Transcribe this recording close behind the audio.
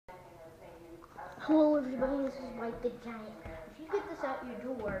Hello everybody, this is Wyatt the Giant. If you get this out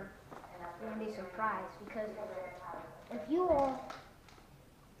your door, you're going to be surprised, because if you all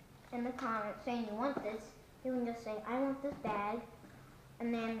in the comments saying you want this, you can just say, I want this bag,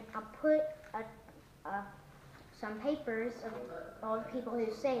 and then I'll put some papers of all the people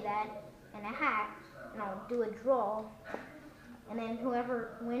who say that in a hat, and I'll do a draw, and then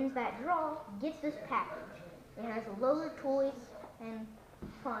whoever wins that draw gets this package. It has a load of toys and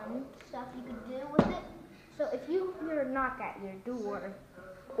fun stuff you can do with it. So if you hear a knock at your door,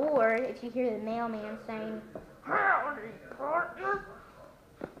 or if you hear the mailman saying, "Howdy, partner,"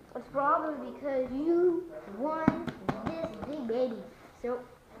 it's probably because you won this big baby. So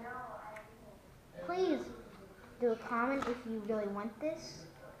please do a comment if you really want this.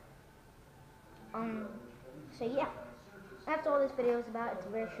 So yeah, that's all this video is about. It's a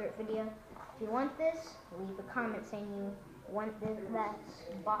very short video. If you want this, leave a comment saying you want that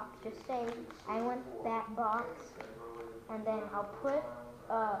box. Just say, I want that box, and then I'll put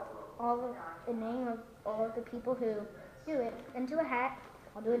the name of all of the people who do it into a hat.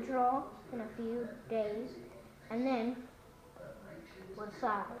 I'll do a draw in a few days, and then we'll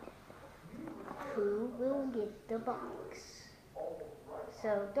decide who will get the box.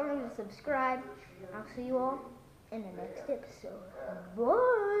 So don't forget to subscribe. I'll see you all in the next episode.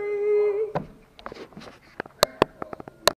 Bye!